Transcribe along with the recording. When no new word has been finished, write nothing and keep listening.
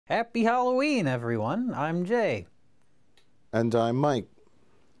Happy Halloween, everyone. I'm Jay. And I'm Mike.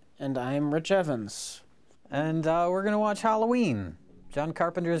 And I'm Rich Evans. And we're going to watch Halloween, John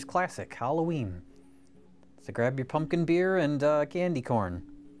Carpenter's classic, Halloween. So grab your pumpkin beer and candy corn.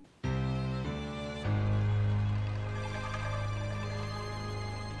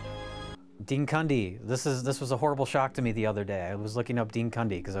 Dean Cundey. This was a horrible shock to me the other day. I was looking up Dean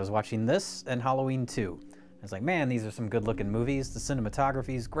Cundey because I was watching this and Halloween 2. I was like, man, these are some good-looking movies. The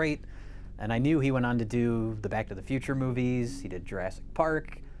cinematography is great. And I knew he went on to do the Back to the Future movies. He did Jurassic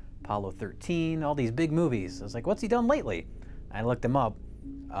Park, Apollo 13, all these big movies. I was like, what's he done lately? I looked him up.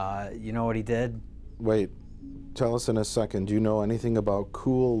 You know what he did? Wait, tell us in a second. Do you know anything about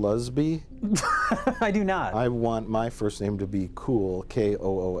Cool Lusby? I do not. I want my first name to be Cool,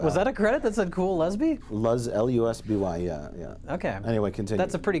 K-O-O-L. Was that a credit that said Cool Lesby? Luz, L-U-S-B-Y, yeah. Okay. Anyway, continue.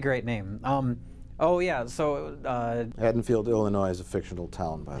 That's a pretty great name. Oh yeah, so... Haddonfield, Illinois is a fictional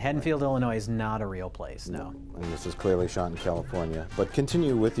town, by the way. Haddonfield, Illinois is not a real place, no. And this is clearly shot in California. But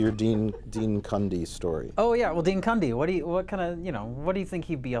continue with your Dean Cundey story. Oh yeah, well, Dean Cundey, what do you think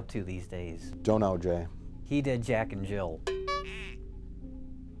he'd be up to these days? Don't know, Jay. He did Jack and Jill.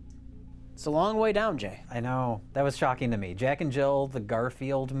 It's a long way down, Jay. I know. That was shocking to me. Jack and Jill, the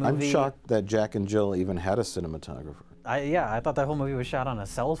Garfield movie. I'm shocked that Jack and Jill even had a cinematographer. I thought that whole movie was shot on a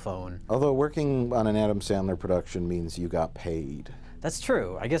cell phone. Although working on an Adam Sandler production means you got paid. That's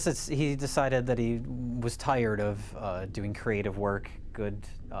true. I guess he decided that he was tired of doing creative work, good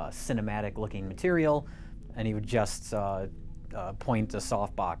cinematic-looking material, and he would just point a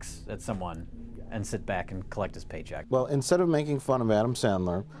softbox at someone and sit back and collect his paycheck. Well, instead of making fun of Adam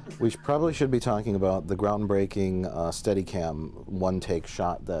Sandler, we probably should be talking about the groundbreaking Steadicam one-take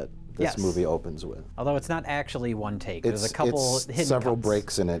shot that this movie opens with. Although it's not actually one take. There's a couple hidden several cuts.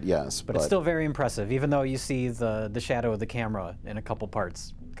 breaks in it, yes. But it's still very impressive, even though you see the shadow of the camera in a couple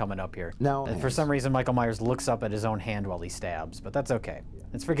parts coming up here. Now, and for some reason, Michael Myers looks up at his own hand while he stabs, but that's okay.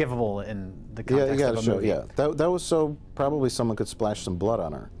 It's forgivable in the context of a movie. Yeah, that was so probably someone could splash some blood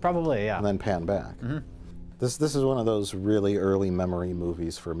on her. Probably, yeah. And then pan back. Mm-hmm. This is one of those really early memory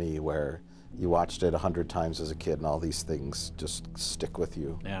movies for me where you watched it 100 times as a kid and all these things just stick with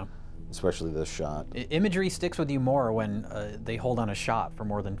you. Yeah. Especially this shot. Imagery sticks with you more when they hold on a shot for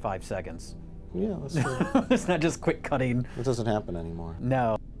more than 5 seconds. Yeah, that's true. It's not just quick cutting. It doesn't happen anymore.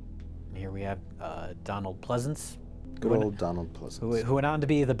 No. Here we have Donald Pleasance. Good old Donald Pleasance. Who went on to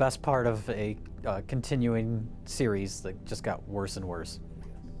be the best part of a continuing series that just got worse and worse.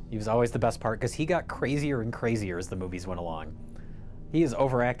 He was always the best part because he got crazier and crazier as the movies went along. He is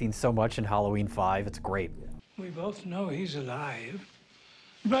overacting so much in Halloween 5, it's great. We both know he's alive.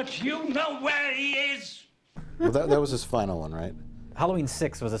 But you know where he is! Well, that was his final one, right? Halloween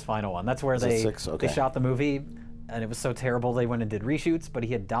 6 was his final one. That's where they shot the movie, and it was so terrible they went and did reshoots, but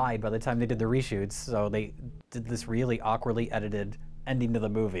he had died by the time they did the reshoots, so they did this really awkwardly edited ending to the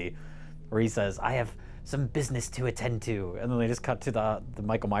movie where he says, I have some business to attend to, and then they just cut to the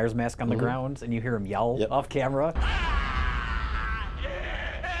Michael Myers mask on the ground, and you hear him yell off camera.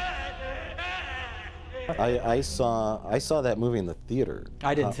 I saw that movie in the theater.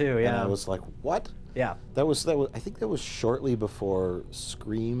 I did too, yeah. And I was like, what? Yeah. That was I think that was shortly before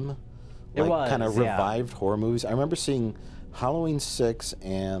Scream. It was, kind of revived horror movies. I remember seeing Halloween 6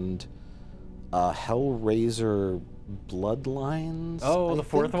 and Hellraiser Bloodlines. Oh, the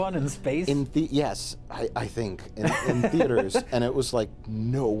fourth one in space? Yes, I think in theaters, and it was like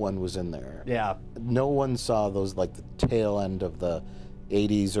no one was in there. Yeah. No one saw those, like the tail end of the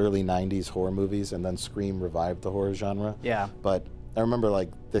 80s, early 90s horror movies, and then Scream revived the horror genre. Yeah. But I remember, like,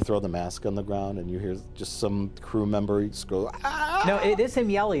 they throw the mask on the ground, and you hear just some crew member just go, ah! No, it is him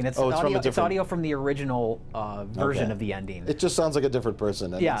yelling. It's audio from the original version of the ending. It just sounds like a different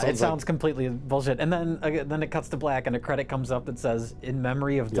person. And yeah, it sounds completely bullshit. And then it cuts to black, and a credit comes up that says, in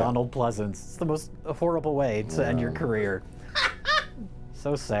memory of Donald Pleasance. It's the most horrible way to end your career.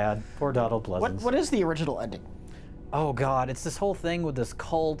 So sad. Poor Donald Pleasance. What is the original ending? Oh, God. It's this whole thing with this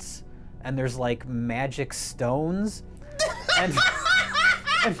cult, and there's, like, magic stones. And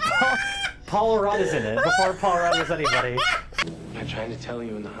Paul Rudd is in it, before Paul Rudd was anybody. I tried to tell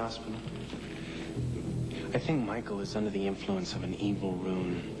you in the hospital. I think Michael is under the influence of an evil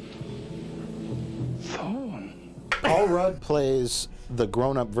rune. Thorn. Paul Rudd plays the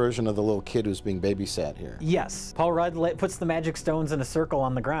grown-up version of the little kid who's being babysat here. Yes. Paul Rudd puts the magic stones in a circle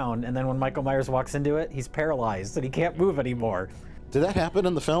on the ground, and then when Michael Myers walks into it, he's paralyzed, and he can't move anymore. Did that happen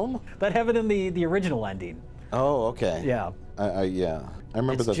in the film? That happened in the original ending. Oh, okay. Yeah. Yeah. I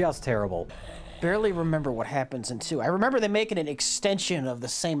remember it's just terrible. Barely remember what happens in 2. I remember they making an extension of the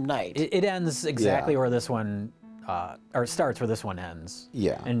same night. It ends exactly where this one or it starts where this one ends.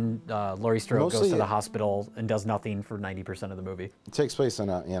 Yeah. And Laurie Strode goes Mostly to the hospital and does nothing for 90% of the movie. It takes place in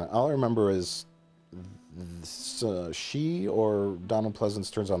all I remember is she or Donald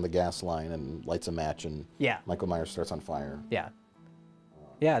Pleasance turns on the gas line and lights a match, and Yeah. Michael Myers starts on fire. Yeah.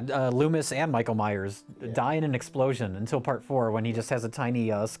 Yeah, Loomis and Michael Myers die in an explosion until part 4 when he just has a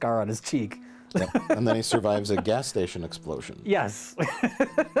tiny scar on his cheek. Yep. And then he survives a gas station explosion. Yes.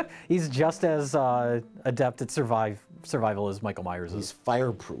 He's just as adept at survival as Michael Myers is. He's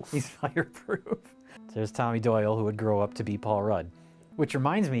fireproof. He's fireproof. There's Tommy Doyle, who would grow up to be Paul Rudd. Which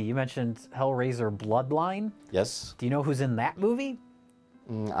reminds me, you mentioned Hellraiser Bloodline. Yes. Do you know who's in that movie?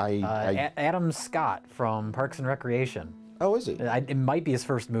 Adam Scott from Parks and Recreation. Oh, is he? It might be his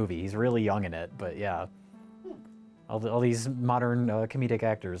first movie. He's really young in it, but yeah. All these modern comedic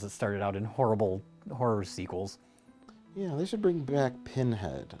actors that started out in horrible horror sequels. Yeah, they should bring back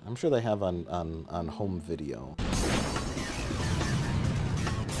Pinhead. I'm sure they have on home video.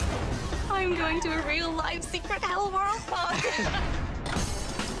 I'm going to a real life secret hell world.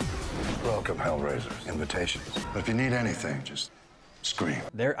 Welcome, Hellraisers. Invitations. But if you need anything, just scream.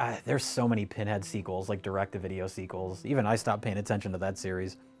 There's so many Pinhead sequels, like direct-to-video sequels. Even I stopped paying attention to that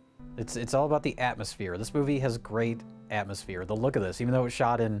series. It's all about the atmosphere. This movie has great atmosphere. The look of this, even though it's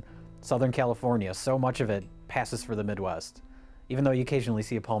shot in Southern California, so much of it passes for the Midwest, even though you occasionally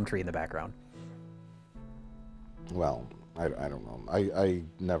see a palm tree in the background. Well, I don't know. I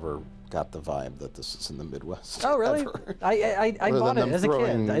never got the vibe that this is in the Midwest. Oh, really? Ever. I bought it as a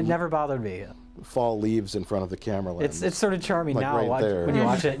kid. It never bothered me. Fall leaves in front of the camera lens. It's sort of charming like now right there. when you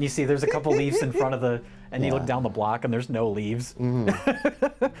watch it and you see there's a couple leaves in front of the, and you look down the block and there's no leaves.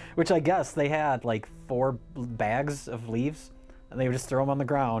 Which I guess they had like 4 bags of leaves and they would just throw them on the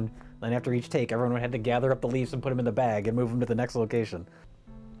ground. Then after each take, everyone would have to gather up the leaves and put them in the bag and move them to the next location.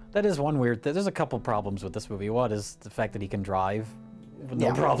 That is one weird, there's a couple problems with this movie. One is the fact that he can drive with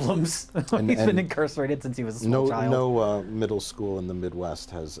no problems. He's been incarcerated since he was a small child. No middle school in the Midwest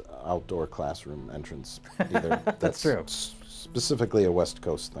has outdoor classroom entrance either. That's true. Specifically a West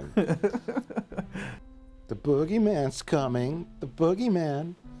Coast thing. The boogeyman's coming. The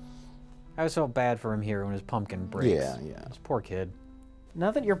boogeyman. I always felt bad for him here when his pumpkin breaks. Yeah. This poor kid. Now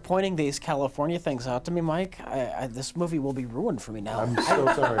that you're pointing these California things out to me, Mike, this movie will be ruined for me now. I'm so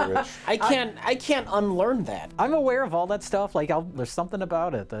sorry, Rich. I can't unlearn that. I'm aware of all that stuff. Like, there's something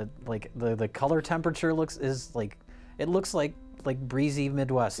about it that, like, the color temperature looks like breezy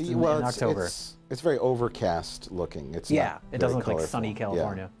Midwest in October. It's very overcast looking. It's not it doesn't very look like colorful. sunny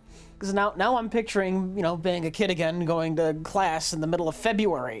California. Because now I'm picturing, being a kid again, going to class in the middle of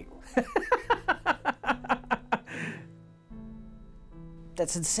February.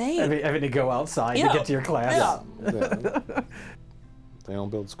 That's insane. Having to go outside to get to your class. Yeah. They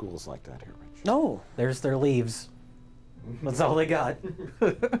don't build schools like that here, Rich. No. There's their leaves. That's all they got.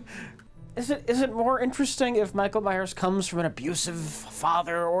 Is it more interesting if Michael Myers comes from an abusive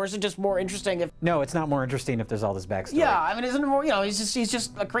father, or is it just more interesting if... No, it's not more interesting if there's all this backstory. Yeah, I mean, isn't it more, he's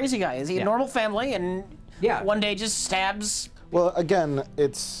just a crazy guy. Is he a normal family and one day just stabs... Well, again,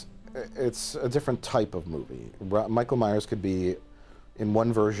 it's a different type of movie. Michael Myers could be, in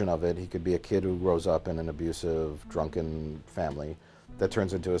one version of it, he could be a kid who grows up in an abusive, drunken family that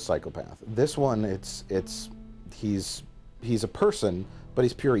turns into a psychopath. This one, he's a person, but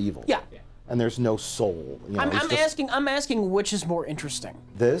he's pure evil. Yeah. And there's no soul. I'm asking which is more interesting.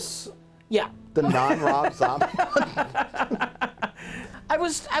 This? Yeah. The non-Rob Zombie? I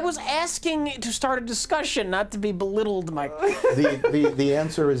was asking to start a discussion, not to be belittled, Mike. The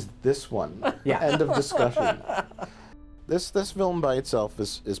answer is this one. Yeah. End of discussion. This film by itself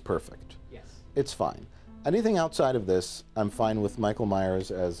is perfect. Yes. It's fine. Anything outside of this, I'm fine with Michael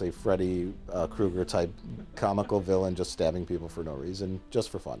Myers as a Freddy Krueger type comical villain just stabbing people for no reason, just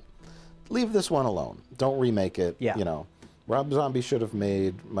for fun. Leave this one alone. Don't remake it. Yeah. Rob Zombie should have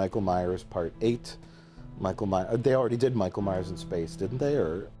made Michael Myers Part 8. They already did Michael Myers in space, didn't they?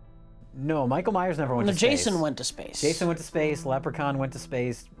 Or no, Michael Myers never went to space. Jason went to space. Jason went to space, Leprechaun went to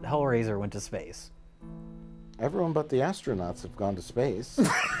space, Hellraiser went to space. Everyone but the astronauts have gone to space.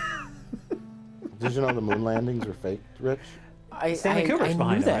 Did you know the moon landings were fake, Rich? Stanley Kubrick's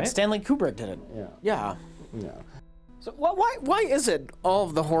behind knew that. it, right? Stanley Kubrick did it. Yeah. Yeah. So why is it all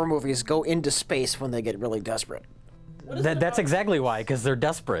of the horror movies go into space when they get really desperate? That's exactly why, because they're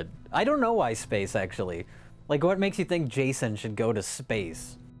desperate. I don't know why space, actually. Like, what makes you think Jason should go to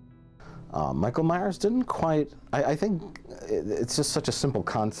space? Michael Myers didn't quite... I think it's just such a simple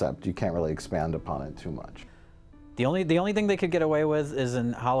concept, you can't really expand upon it too much. The only thing they could get away with is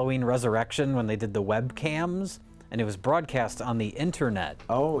in Halloween Resurrection when they did the webcams. and it was broadcast on the internet.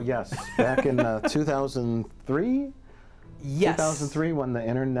 Oh, yes. Back in 2003? Yes. 2003, when the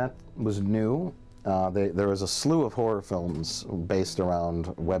internet was new, there was a slew of horror films based around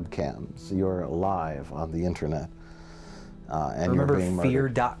webcams. You're live on the internet. And remember you're being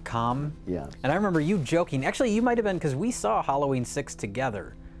murdered. fear.com? Yeah. And I remember you joking. Actually, you might have been, because we saw Halloween 6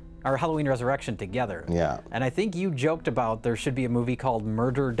 together, or Halloween Resurrection together. Yeah. And I think you joked about there should be a movie called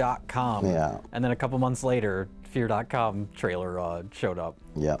murder.com. Yeah. And then a couple months later, fear.com trailer showed up.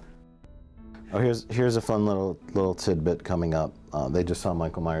 Yeah. Oh, here's a fun little tidbit coming up. They just saw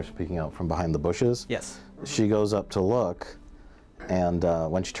Michael Myers peeking out from behind the bushes. Yes. She goes up to look, and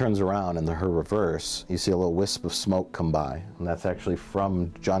when she turns around in her reverse, you see a little wisp of smoke come by, and that's actually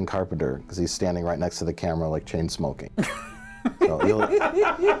from John Carpenter, because he's standing right next to the camera, like chain smoking. So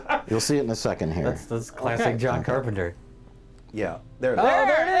you'll see it in a second here. That's classic John Carpenter. Yeah, there it Oh, is.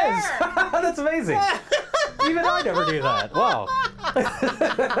 there it is! That's amazing. Even I never knew that. Wow.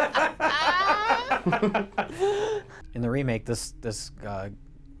 In the remake, this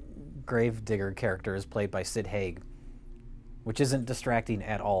gravedigger character is played by Sid Haig, which isn't distracting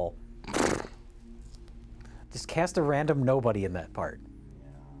at all. Just cast a random nobody in that part.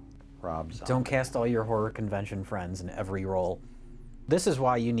 Rob Zombie. Don't cast all your horror convention friends in every role. This is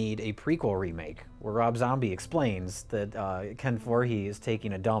why you need a prequel remake, where Rob Zombie explains that Ken Voorhees is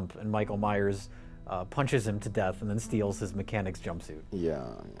taking a dump and Michael Myers punches him to death and then steals his mechanic's jumpsuit. Yeah.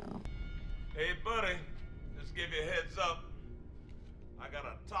 Hey, buddy, just give you a heads up. I got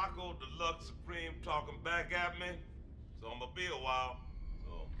a Taco Deluxe Supreme talking back at me, so I'm gonna be a while.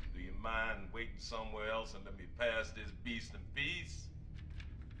 So, do you mind waiting somewhere else and let me pass this beast in peace?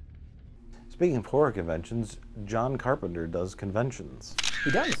 Speaking of horror conventions, John Carpenter does conventions.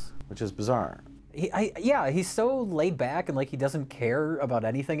 He does. Which is bizarre. Yeah, he's so laid back and like he doesn't care about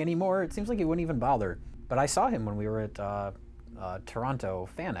anything anymore. It seems like he wouldn't even bother. But I saw him when we were at Toronto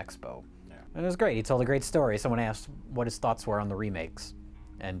Fan Expo. Yeah. And it was great. He told a great story. Someone asked what his thoughts were on the remakes.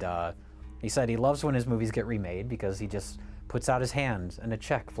 And he said he loves when his movies get remade because he just puts out his hand and a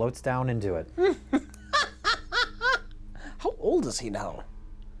check floats down into it. How old is he now?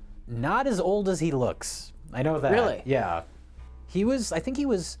 Not as old as he looks. I know that. Really? Yeah. I think he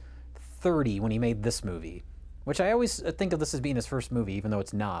was 30 when he made this movie, which I always think of this as being his first movie, even though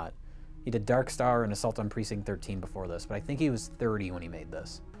it's not. He did Dark Star and Assault on Precinct 13 before this, but I think he was 30 when he made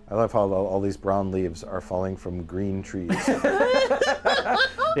this. I love how all these brown leaves are falling from green trees.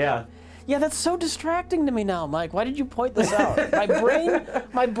 Yeah. Yeah, that's so distracting to me now, Mike. Why did you point this out?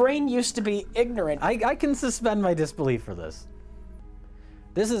 My brain used to be ignorant. I can suspend my disbelief for this.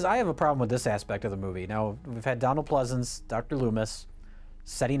 I have a problem with this aspect of the movie. Now, we've had Donald Pleasance, Dr. Loomis,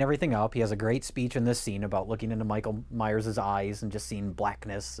 setting everything up. He has a great speech in this scene about looking into Michael Myers' eyes and just seeing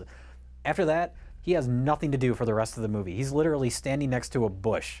blackness. After that, he has nothing to do for the rest of the movie. He's literally standing next to a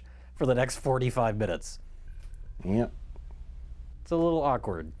bush for the next 45 minutes. Yep. It's a little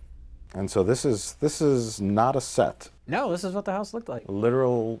awkward. And so this is not a set. No, this is what the house looked like.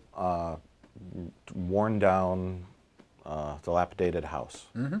 Literal, worn down, dilapidated house.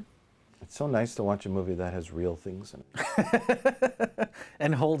 Mm-hmm. It's so nice to watch a movie that has real things in it.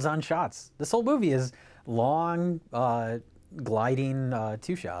 And holds on shots. This whole movie is long, gliding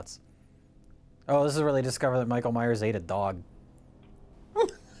two shots. Oh, this is where they discover that Michael Myers ate a dog.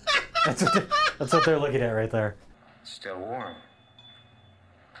 That's what they're looking at right there. Still warm.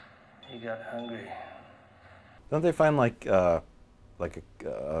 He got hungry. Don't they find like a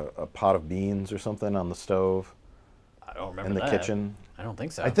pot of beans or something on the stove? I don't remember in the that. kitchen. I don't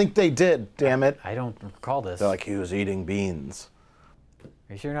think so. I think they did. Damn it! I don't recall this. They're like he was eating beans.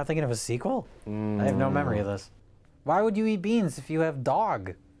 Are you sure you're not thinking of a sequel? I have no memory of this. Why would you eat beans if you have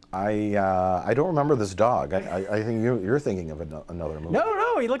dog? I don't remember this dog. I think you're thinking of another movie. No.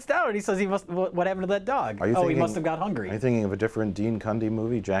 He looks down and he says he must. What happened to that dog? He must have got hungry. Are you thinking of a different Dean Cundy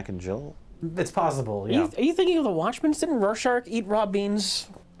movie, Jack and Jill? It's possible. Yeah. Are you thinking of The Watchmen? Didn't Rorschach eat raw beans?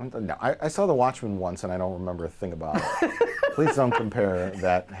 No, I saw The Watchmen once and I don't remember a thing about it. Please don't compare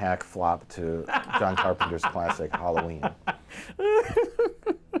that hack flop to John Carpenter's classic Halloween.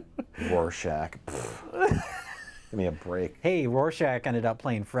 Rorschach. Give me a break. Hey, Rorschach ended up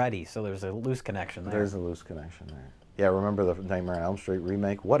playing Freddy, so there's a loose connection there. There's a loose connection there. Yeah, remember the Nightmare on Elm Street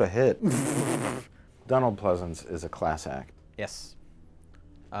remake? What a hit. Donald Pleasance is a class act. Yes.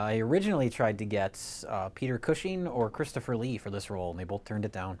 I originally tried to get Peter Cushing or Christopher Lee for this role, and they both turned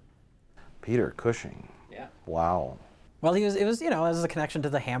it down. Peter Cushing? Yeah. Wow. Well, it was as a connection to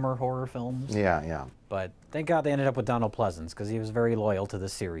the Hammer horror films. Yeah. But thank God they ended up with Donald Pleasance, because he was very loyal to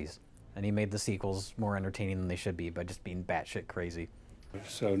this series. And he made the sequels more entertaining than they should be by just being batshit crazy.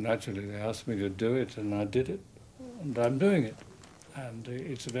 So naturally they asked me to do it, and I did it. and I'm doing it. And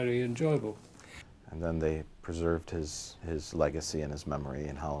it's very enjoyable. And then they preserved his legacy and his memory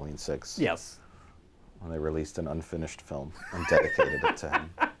in Halloween 6. Yes. When they released an unfinished film and dedicated it to him.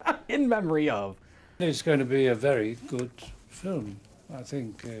 In memory of. It's going to be a very good film. I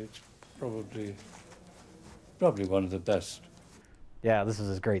think it's probably one of the best. Yeah, this is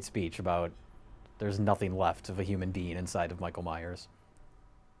his great speech about there's nothing left of a human being inside of Michael Myers.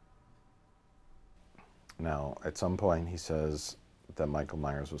 Now, at some point, he says that Michael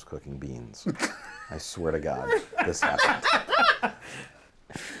Myers was cooking beans. I swear to God, this happened.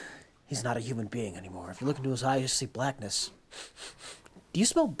 He's not a human being anymore. If you look into his eyes, you see blackness. Do you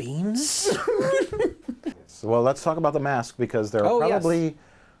smell beans? So, well, let's talk about The Mask, because there are probably... Yes.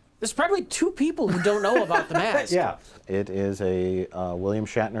 There's probably 2 people who don't know about The Mask. Yeah. It is a William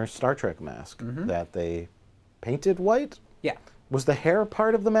Shatner Star Trek mask that they painted white. Yeah. Was the hair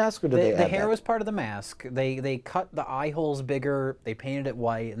part of the mask, or did they add The hair that? was part of the mask. They cut the eye holes bigger, they painted it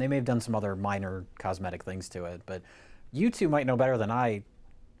white, and they may have done some other minor cosmetic things to it, but you two might know better than I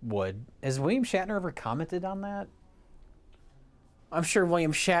would. Has William Shatner ever commented on that? I'm sure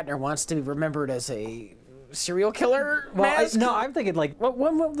William Shatner wants to be remembered as a serial killer mask? No, I'm thinking like...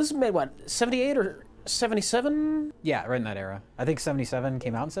 When this was made, what, 78 or 77? Yeah, right in that era. I think 77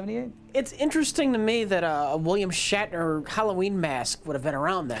 came out in 78. It's interesting to me that a William Shatner Halloween mask would have been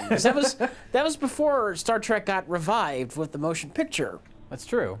around then. 'Cause that was before Star Trek got revived with the motion picture. That's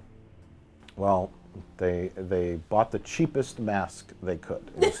true. Well, they bought the cheapest mask they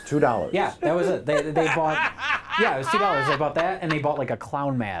could. It was $2. Yeah, that was it. They bought... Yeah, it was $2. They bought that, and they bought like a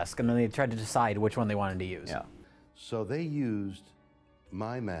clown mask, and then they tried to decide which one they wanted to use. Yeah. So they used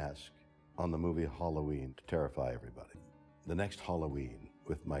my mask on the movie Halloween to terrify everybody. The next Halloween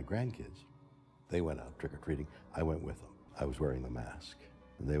with my grandkids, they went out trick-or-treating. I went with them. I was wearing the mask.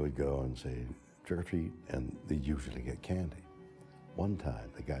 And they would go and say, trick-or-treat, and they usually get candy. One time,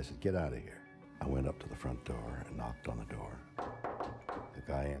 the guy said, get out of here. I went up to the front door and knocked on the door. The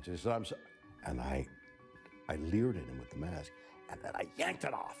guy answered, he said, I'm sorry. And I leered at him with the mask, and then I yanked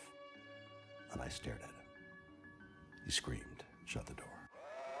it off. And I stared at him. He screamed, shut the door.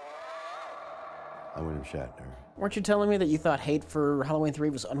 I'm William Shatner. Weren't you telling me that you thought hate for Halloween 3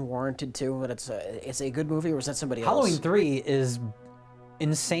 was unwarranted too, but it's a good movie, or was that somebody else? Halloween 3 is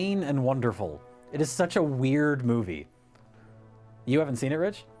insane and wonderful. It is such a weird movie. You haven't seen it,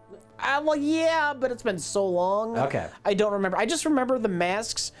 Rich? Well, yeah, but it's been so long. Okay. I don't remember. I just remember the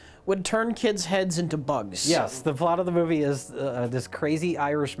masks would turn kids' heads into bugs. Yes, the plot of the movie is this crazy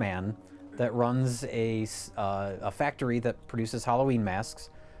Irish man that runs a factory that produces Halloween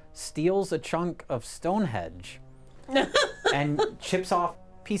masks, steals a chunk of Stonehenge and chips off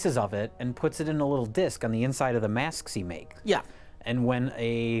pieces of it and puts it in a little disc on the inside of the masks he makes. Yeah. And when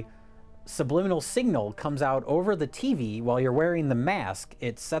a subliminal signal comes out over the TV while you're wearing the mask,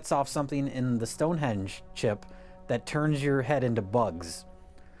 it sets off something in the Stonehenge chip that turns your head into bugs.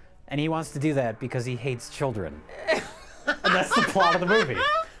 And he wants to do that because he hates children. And that's the plot of the movie.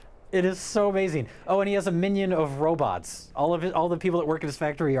 It is so amazing. Oh, and he has a minion of robots. All the people that work at his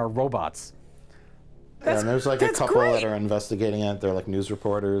factory are robots. Yeah, and there's like a couple great. that are investigating it. They're like news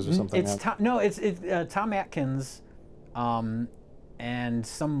reporters or something. It's Tom Atkins and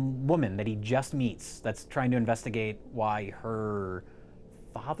some woman that he just meets that's trying to investigate why her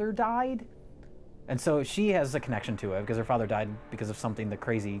father died. And so she has a connection to it because her father died because of something the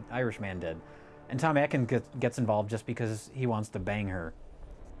crazy Irish man did. And Tom Atkins gets involved just because he wants to bang her.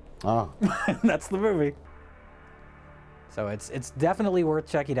 Oh. That's the movie. So it's definitely worth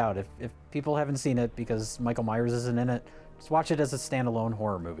checking out if people haven't seen it, because Michael Myers isn't in it. Just watch it as a standalone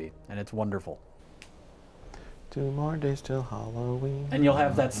horror movie, and it's wonderful. 2 more days till Halloween. And you'll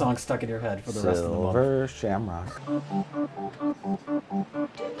have that song stuck in your head for the rest of the month. Silver Shamrock. 2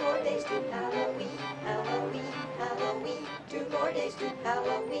 more days to Halloween, Halloween, Halloween. 2 more days to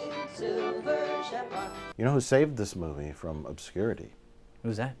Halloween, Silver Shamrock. You know who saved this movie from obscurity?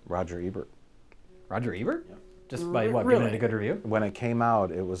 Who's that? Roger Ebert. Roger Ebert? Just by what, giving it a good review? When it came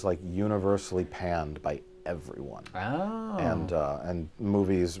out, it was like universally panned by everyone. Oh. And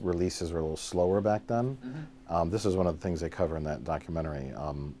movies releases were a little slower back then. This is one of the things they cover in that documentary.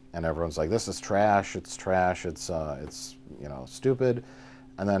 And everyone's like, "This is trash. It's trash. It's you know, stupid."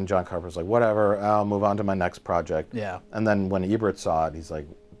 And then John Carpenter's like, "Whatever. I'll move on to my next project." Yeah. And then when Ebert saw it, he's like,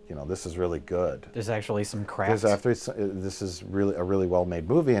 "You know, this is really good. There's actually some craft." This is really a really well-made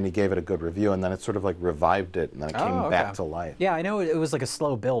movie," and he gave it a good review, and then it sort of like revived it, and then it came back to life. Yeah, I know it was like a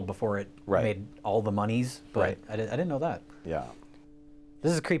slow build before it Right. made all the monies, but Right. I didn't know that. Yeah.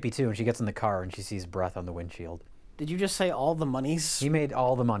 This is creepy too, when she gets in the car and she sees breath on the windshield. Did you just say all the monies? He made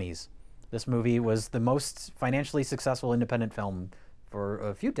all the monies. This movie was the most financially successful independent film for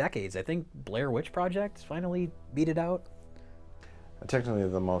a few decades. I think Blair Witch Project finally beat it out. Technically,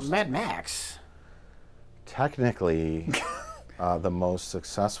 the most... Mad Max. Technically, the most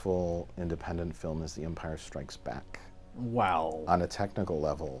successful independent film is The Empire Strikes Back. Wow. On a technical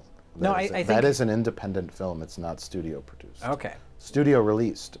level. No, I think... That is an independent film. It's not studio produced. Okay. Studio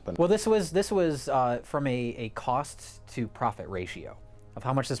released. But well, this was from a cost to profit ratio of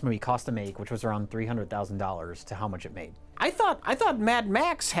how much this movie cost to make, which was around $300,000, to how much it made. I thought Mad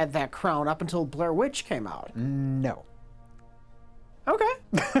Max had that crown up until Blair Witch came out. No.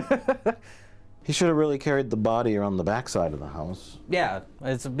 Okay. He should have really carried the body around the backside of the house. Yeah,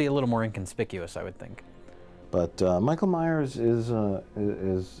 it'd be a little more inconspicuous, I would think. But Michael Myers is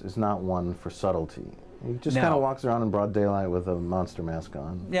not one for subtlety. He just kind of walks around in broad daylight with a monster mask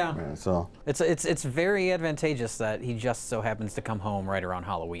on. Yeah. So it's very advantageous that he just so happens to come home right around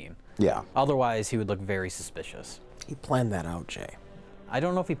Halloween. Yeah. Otherwise, he would look very suspicious. He planned that out, Jay. I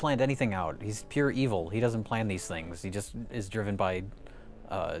don't know if he planned anything out. He's pure evil. He doesn't plan these things. He just is driven by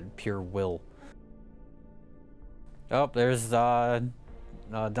pure will. Oh, there's Donald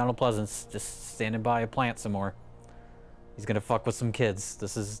Pleasance just standing by a plant some more. He's gonna fuck with some kids.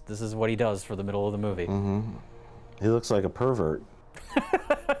 This is what he does for the middle of the movie. Mm-hmm. He looks like a pervert.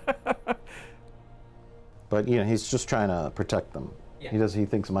 But you know, he's just trying to protect them. Yeah. He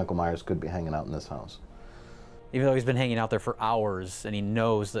thinks Michael Myers could be hanging out in this house. Even though he's been hanging out there for hours and he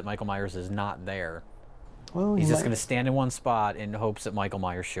knows that Michael Myers is not there. Well, he's just gonna stand in one spot in hopes that Michael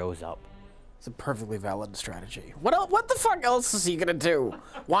Myers shows up. It's a perfectly valid strategy. What the fuck else is he gonna do?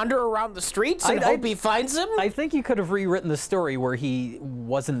 Wander around the streets and hope he finds him? I think you could have rewritten the story where he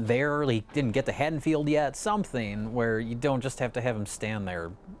wasn't there, he didn't get to Haddonfield yet, something where you don't just have to have him stand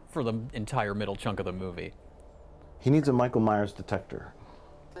there for the entire middle chunk of the movie. He needs a Michael Myers detector.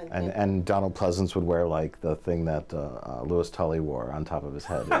 And Donald Pleasance would wear like the thing that Louis Tully wore on top of his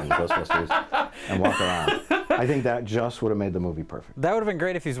head in Ghostbusters and walk around. I think that just would have made the movie perfect. That would have been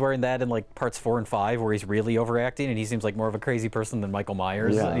great if he's wearing that in like parts 4 and 5 where he's really overacting and he seems like more of a crazy person than Michael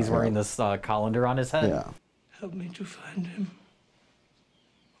Myers. Yeah, and he's wearing this colander on his head. Yeah. Help me to find him.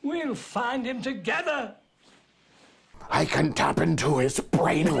 We'll find him together. I can tap into his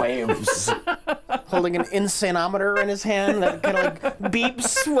brainwaves. Holding an insanometer in his hand that kind of like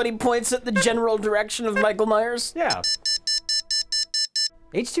beeps when he points at the general direction of Michael Myers. Yeah.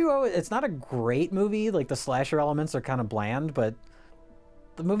 H2O, it's not a great movie. Like the slasher elements are kind of bland, but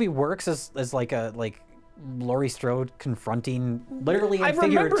the movie works as like Laurie Strode confronting, literally and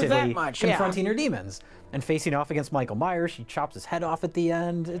figuratively, confronting her demons and facing off against Michael Myers. She chops his head off at the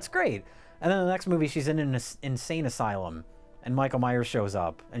end. It's great. And then the next movie, she's in an insane asylum, and Michael Myers shows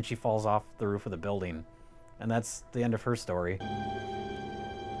up, and she falls off the roof of the building. And that's the end of her story.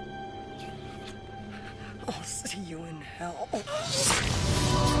 I'll see you in hell.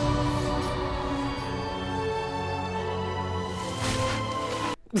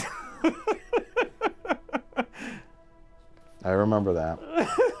 I remember that.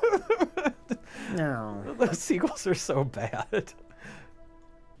 No. The sequels are so bad.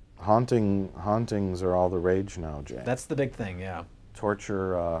 Hauntings are all the rage now, Jay. That's the big thing, yeah.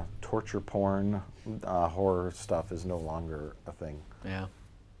 Torture porn, horror stuff is no longer a thing. Yeah.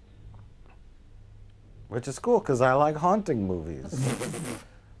 Which is cool, because I like haunting movies.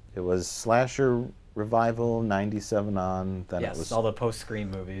 It was slasher revival, 97 on. Then yes, it was all the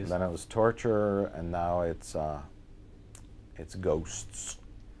post-Scream movies. Then it was torture, and now it's ghosts.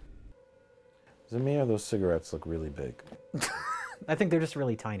 Is it me or those cigarettes look really big? I think they're just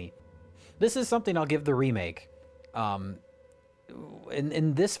really tiny. This is something I'll give the remake.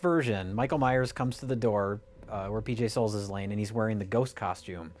 In this version, Michael Myers comes to the door where PJ Souls is laying, and he's wearing the ghost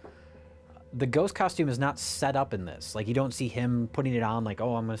costume. The ghost costume is not set up in this. Like, you don't see him putting it on like,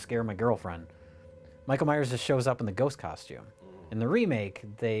 oh, I'm going to scare my girlfriend. Michael Myers just shows up in the ghost costume. In the remake,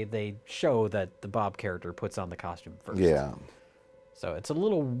 they show that the Bob character puts on the costume first. Yeah. So it's a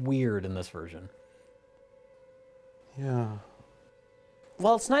little weird in this version. Yeah.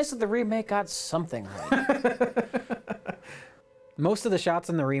 Well, it's nice that the remake got something right. Most of the shots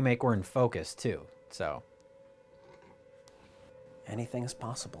in the remake were in focus, too, so. Anything is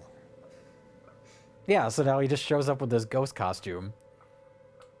possible. Yeah, so now he just shows up with this ghost costume.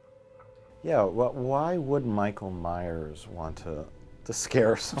 Yeah, well, why would Michael Myers want to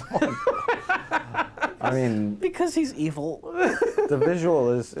scare someone? I mean... Because he's evil. The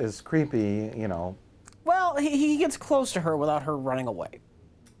visual is creepy, you know. Well, he gets close to her without her running away.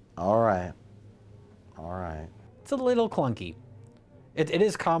 All right. All right. It's a little clunky. It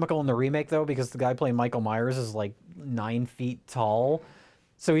is comical in the remake, though, because the guy playing Michael Myers is like 9 feet tall.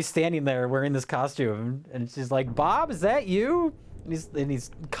 So he's standing there wearing this costume, and she's like, "Bob, is that you?" And he's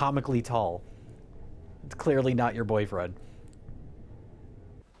comically tall. It's clearly not your boyfriend.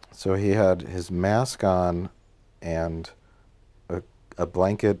 So he had his mask on and a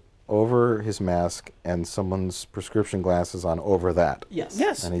blanket over his mask and someone's prescription glasses on over that. Yes.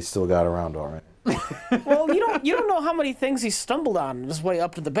 Yes. And he still got around all right. Well, you don't know how many things he stumbled on his way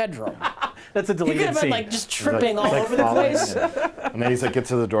up to the bedroom. That's a He deleted could have been scene. like just tripping Like- all like over the falling, place. yeah. And then he's like, gets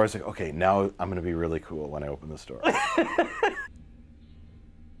to the door. He's like, okay, now I'm going to be really cool when I open this door.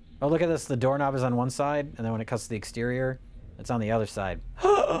 Oh, look at this. The doorknob is on one side, and then when it cuts to the exterior, it's on the other side.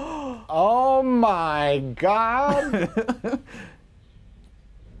 Oh my God.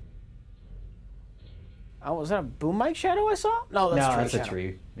 Oh, was that a boom mic shadow I saw? No, that's No, tree that's a shadow.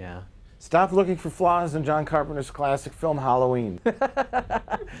 tree. Yeah. Stop looking for flaws in John Carpenter's classic film Halloween.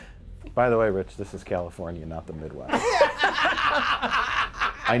 By the way, Rich, this is California, not the Midwest.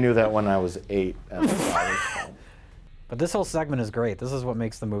 I knew that when I was 8 at the father's home. But this whole segment is great. This is what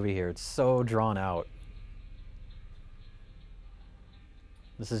makes the movie here. It's so drawn out.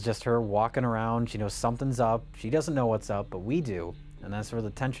 This is just her walking around. She knows something's up. She doesn't know what's up, but we do. And that's where the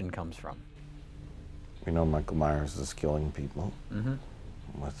tension comes from. We know Michael Myers is killing people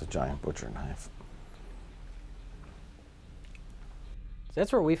with a giant butcher knife.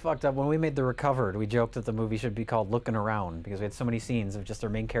 That's where we fucked up. When we made The Recovered, we joked that the movie should be called Looking Around because we had so many scenes of just our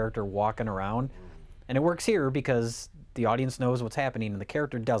main character walking around. And it works here because the audience knows what's happening and the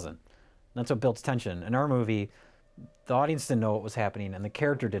character doesn't. And that's what builds tension. In our movie, the audience didn't know what was happening and the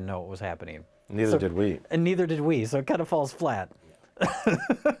character didn't know what was happening. Neither did we. And neither did we, so it kind of falls flat.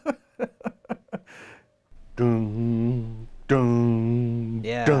 Dun, dun,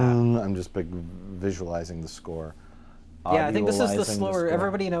 Yeah. dun. I'm just visualizing the score. Yeah, I think this is the Audializing slower. score.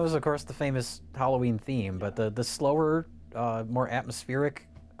 Everybody knows, of course, the famous Halloween theme, but the slower, more atmospheric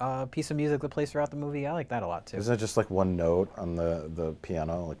piece of music that plays throughout the movie, I like that a lot too. Isn't it just like one note on the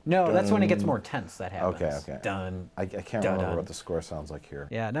piano? Like, No, that's when it gets dun? more tense. That happens. Okay, okay. Dun. I can't dun, remember dun. what the score sounds like here.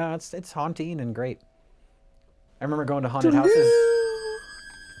 Yeah, no, it's haunting and great. I remember going to haunted houses.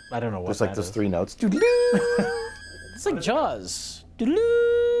 I don't know what. There's like that those is. 3 notes. It's like Jaws.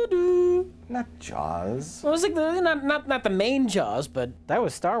 Doo-doo-doo. Not Jaws. Well, it was like the not the main Jaws, but That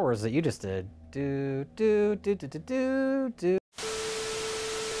was Star Wars that you just did. Do do do do do do do.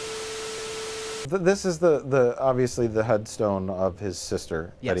 This is the obviously the headstone of his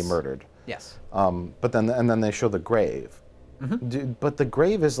sister that he Yes. murdered. Yes. But then they show the grave. But the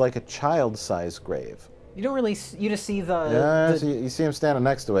grave is like a child-sized grave. You don't really. You just see the. Yeah, the- so you see him standing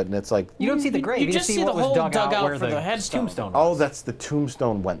next to it, and it's like, you don't see the grave. you just see what the was hole dug dug out where for the headstone. tombstone. oh, was. that's the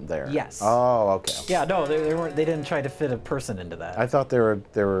tombstone went there. Yes. Oh, okay. Yeah, no, they weren't. They didn't try to fit a person into that. I thought they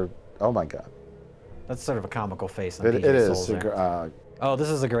were. Oh my God. That's sort of a comical face on It PJ is. Souls there. Oh, this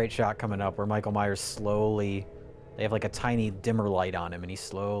is a great shot coming up where Michael Myers slowly. They have like a tiny dimmer light on him, and he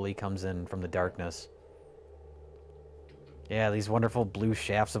slowly comes in from the darkness. Yeah, these wonderful blue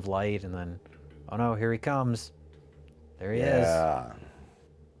shafts of light, and then, oh no, here he comes. There he is. Yeah.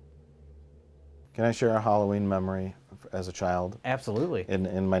 Can I share a Halloween memory as a child? Absolutely.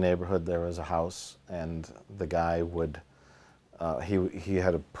 In my neighborhood, there was a house, and the guy would, he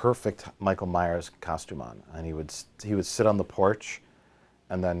had a perfect Michael Myers costume on, and he would sit on the porch,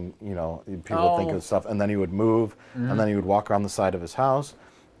 and then people would think of stuff, and then he would move, and then he would walk around the side of his house,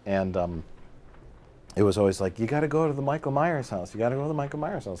 and it was always like, you got to go to the Michael Myers house. You got to go to the Michael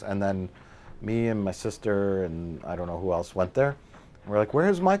Myers house, and then me and my sister and I don't know who else went there. And we're like,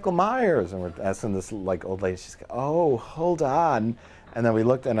 where's Michael Myers? And we're asking this like old lady. She's like, oh, hold on. And then we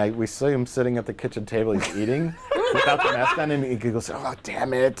looked, and we see him sitting at the kitchen table. He's eating without the mask on, and he goes, oh,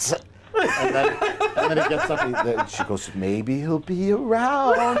 damn it. And then he gets up. She goes, maybe he'll be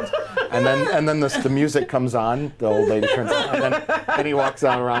around. And then the music comes on. The old lady turns on, and then he walks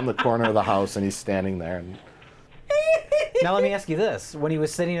out around the corner of the house, and he's standing there. And Now let me ask you this: when he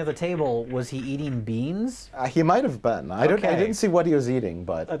was sitting at the table, was he eating beans? he might have been. I didn't see what he was eating,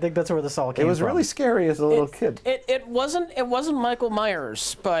 but I think that's where this all came it from. was really scary as a little kid. It wasn't Michael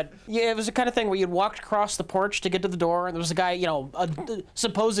Myers, but yeah, it was the kind of thing where you'd walked across the porch to get to the door, and there was a guy, a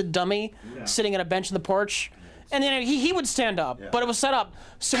supposed dummy, sitting on a bench in the porch, and then he would stand up, but it was set up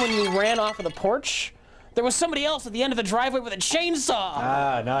so when you ran off of the porch, there was somebody else at the end of the driveway with a chainsaw.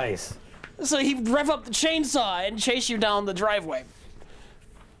 Ah, nice. So he'd rev up the chainsaw and chase you down the driveway.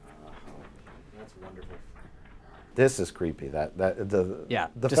 That's wonderful. This is creepy. The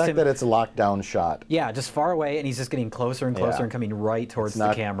just fact him- that it's a lockdown shot. Yeah, just far away, and he's just getting closer and closer Yeah. and coming right towards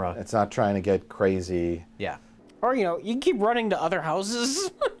the camera. It's not trying to get crazy. Yeah. Or, you can keep running to other houses.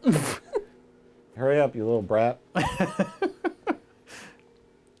 Hurry up, you little brat.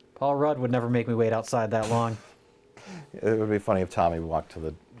 Paul Rudd would never make me wait outside that long. It would be funny if Tommy walked to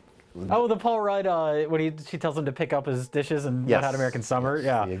the... Oh, the Paul Rudd, when she tells him to pick up his dishes and Wet Hot American Summer. Yes,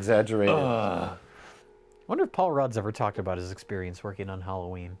 Yeah. he exaggerated. I wonder if Paul Rudd's ever talked about his experience working on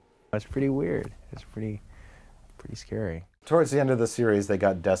Halloween. It's pretty weird. It's pretty scary. Towards the end of the series, they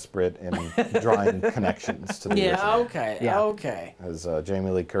got desperate in drawing connections to the original. Okay. As Jamie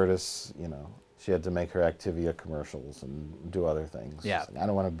Lee Curtis, you know, she had to make her Activia commercials and do other things. Yeah. She's like, I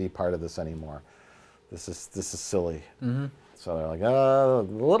don't want to be part of this anymore. This is silly. Mm-hmm. So they're like, the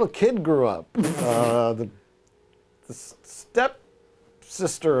little kid grew up. The step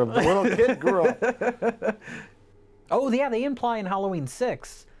sister of the little kid grew up. Oh, yeah, they imply in Halloween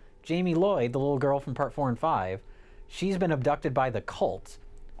 6, Jamie Lloyd, the little girl from Part 4 and 5, she's been abducted by the cult,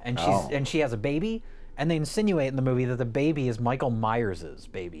 and she has a baby, and they insinuate in the movie that the baby is Michael Myers'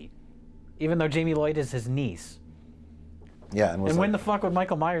 baby, even though Jamie Lloyd is his niece. Yeah, and when the fuck would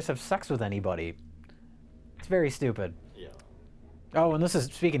Michael Myers have sex with anybody? It's very stupid. Yeah. Oh, and this is,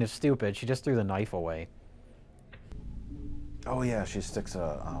 speaking of stupid, she just threw the knife away. Oh yeah, she sticks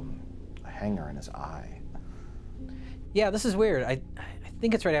a hanger in his eye. Yeah, this is weird. I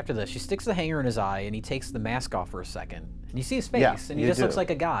think it's right after this. She sticks the hanger in his eye, and he takes the mask off for a second. And you see his face, and he just looks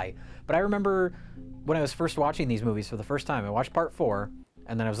like a guy. But I remember when I was first watching these movies for the first time, I watched Part 4,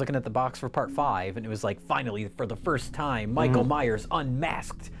 and then I was looking at the box for Part 5, and it was like, finally, for the first time, Michael Myers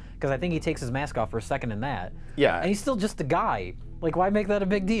unmasked. Because I think he takes his mask off for a second in that. Yeah. And he's still just a guy. Like, why make that a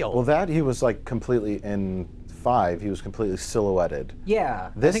big deal? Well, that he was like completely in 5. He was completely silhouetted.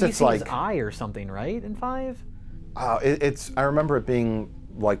 Yeah. This I think you it's see like his eye or something, right? In 5. I remember it being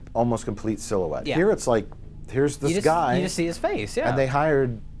like almost complete silhouette. Yeah. Here it's like, here's this guy. You just see his face. Yeah. And they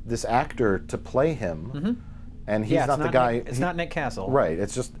hired this actor to play him, and he's not the guy. It's not Nick Castle. Right.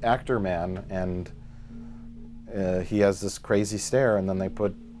 It's just actor man, and he has this crazy stare, and then he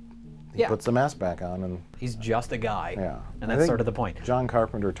puts the mask back on, and he's just a guy. Yeah. And that's sort of the point. John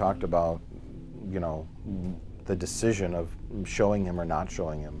Carpenter talked about, you know, the decision of showing him or not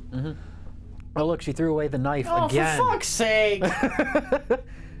showing him. Oh, look, she threw away the knife again. Oh, for fuck's sake!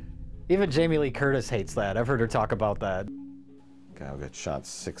 Even Jamie Lee Curtis hates that. I've heard her talk about that. Guy will get shot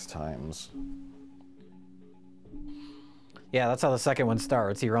 6 times. Yeah, that's how the second one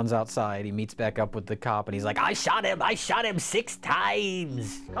starts. He runs outside, he meets back up with the cop, and he's like, I shot him 6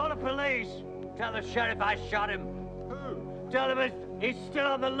 times! Call the police! Tell the sheriff I shot him! Who? Tell him he's still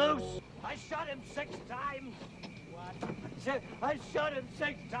on the loose! I shot him 6 times! What? I shot him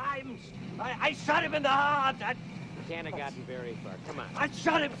 6 times! I shot him in the heart! Can't have gotten very far. Come on. I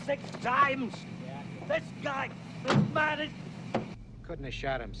shot him 6 times! Yeah. This guy, this man is... Couldn't have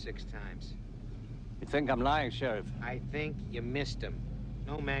shot him 6 times. You think I'm lying, Sheriff? I think you missed him.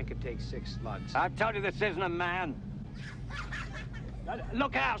 No man could take 6 slugs. I tell you, this isn't a man.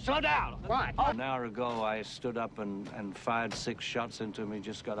 Look out, slow down. What? Oh. An hour ago, I stood up and fired 6 shots into him. He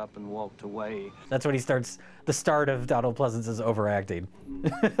just got up and walked away. That's when he starts, the start of Donald Pleasance's overacting.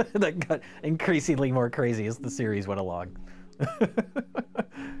 That got increasingly more crazy as the series went along.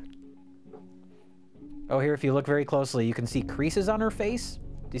 Oh, here, if you look very closely, you can see creases on her face.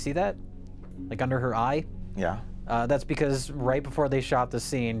 Do you see that? Like under her eye? Yeah. That's because right before they shot the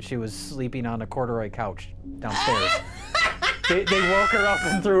scene, she was sleeping on a corduroy couch downstairs. They woke her up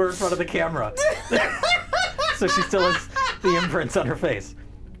and threw her in front of the camera. So she still has the imprints on her face.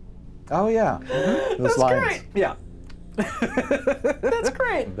 Oh, yeah. That's lines. great. Yeah. That's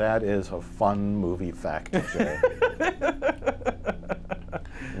great. That is a fun movie fact, Jay.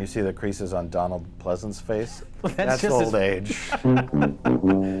 You see the creases on Donald Pleasance's face? That's just old age.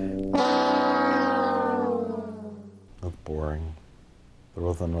 That's boring. There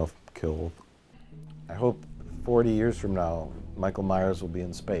wasn't enough killed. I hope 40 years from now, Michael Myers will be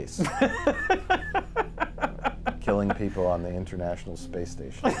in space. Killing people on the International Space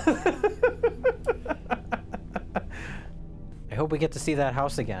Station. I hope we get to see that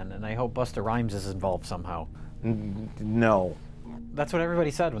house again, and I hope Busta Rhymes is involved somehow. No. That's what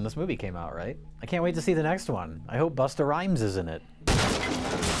everybody said when this movie came out, right? I can't wait to see the next one. I hope Busta Rhymes is in it.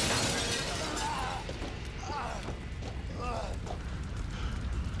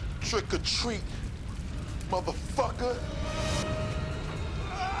 Trick or treat, motherfucker.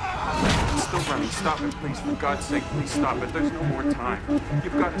 Still running. Stop it, please. For God's sake, please stop it. There's no more time.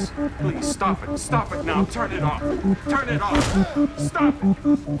 You've got to... Please, stop it. Stop it now. Turn it off. Turn it off. Stop it.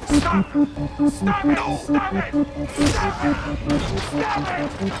 Stop it. Stop it. No. Stop it. Stop it.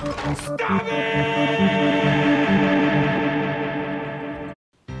 Stop it. Stop it.